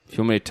If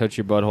you want me to touch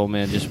your butthole,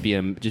 man, just be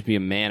a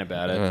man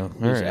about it. Oh,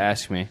 Just right.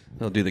 ask me.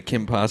 He'll do the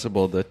Kim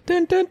Possible, the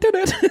dun, dun, dun,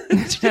 dun.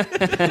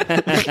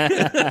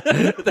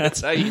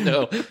 That's how you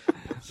know.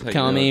 That's how you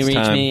Call know me, it's reach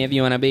time. me if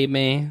you want to beep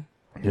me.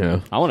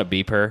 Yeah. I want to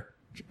beep her.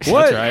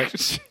 What?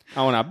 That's right.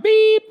 I want to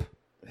beep.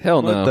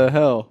 Hell What no. the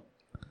hell?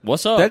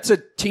 What's up? That's a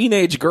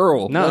teenage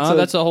girl. no,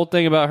 that's the whole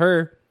thing about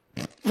her.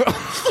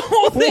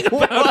 whole thing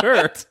about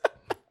her.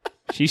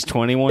 She's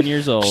 21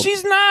 years old.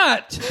 She's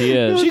not. She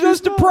is. She goes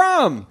to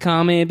prom.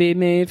 Call me, beep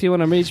me if you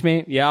want to reach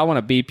me. Yeah, I want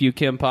to beep you,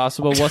 Kim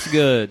Possible. What's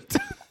good?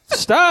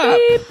 Stop.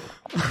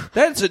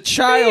 That's a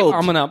child.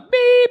 I'm gonna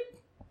beep.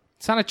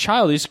 It's not a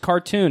child. It's a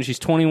cartoon. She's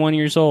 21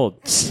 years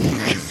old. Say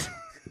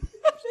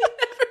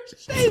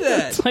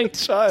that.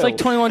 It's like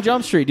 21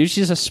 Jump Street, dude.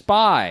 She's a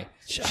spy.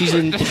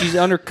 She's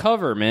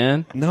undercover,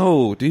 man.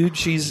 No, dude,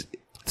 she's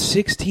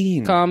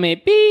 16. Call me,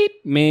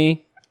 beep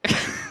me.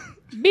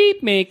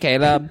 Beep me,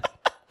 Caleb.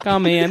 Call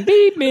me and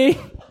beep me.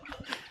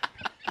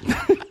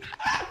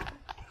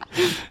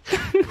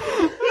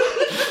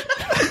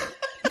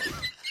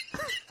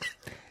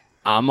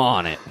 I'm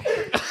on it.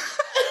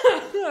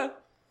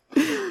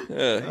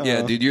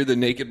 Yeah, dude, you're the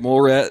naked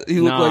mole rat.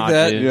 You look Nah, like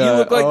that. dude. You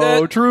look like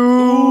that.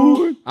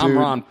 True. I'm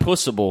Ron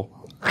Pussable.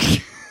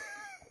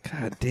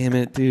 God damn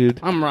it, dude.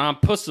 I'm Ron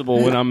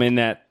Pussable when I'm in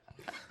that.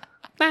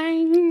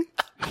 Bang.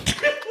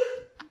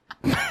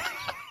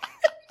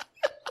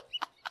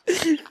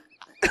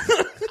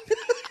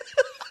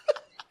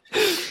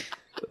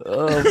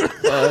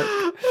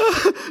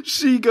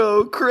 She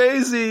go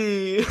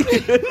crazy.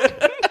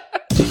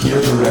 To hear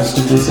the rest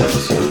of this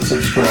episode,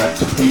 subscribe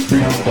to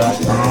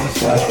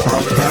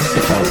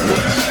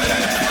patreon.com/podcastdepartment.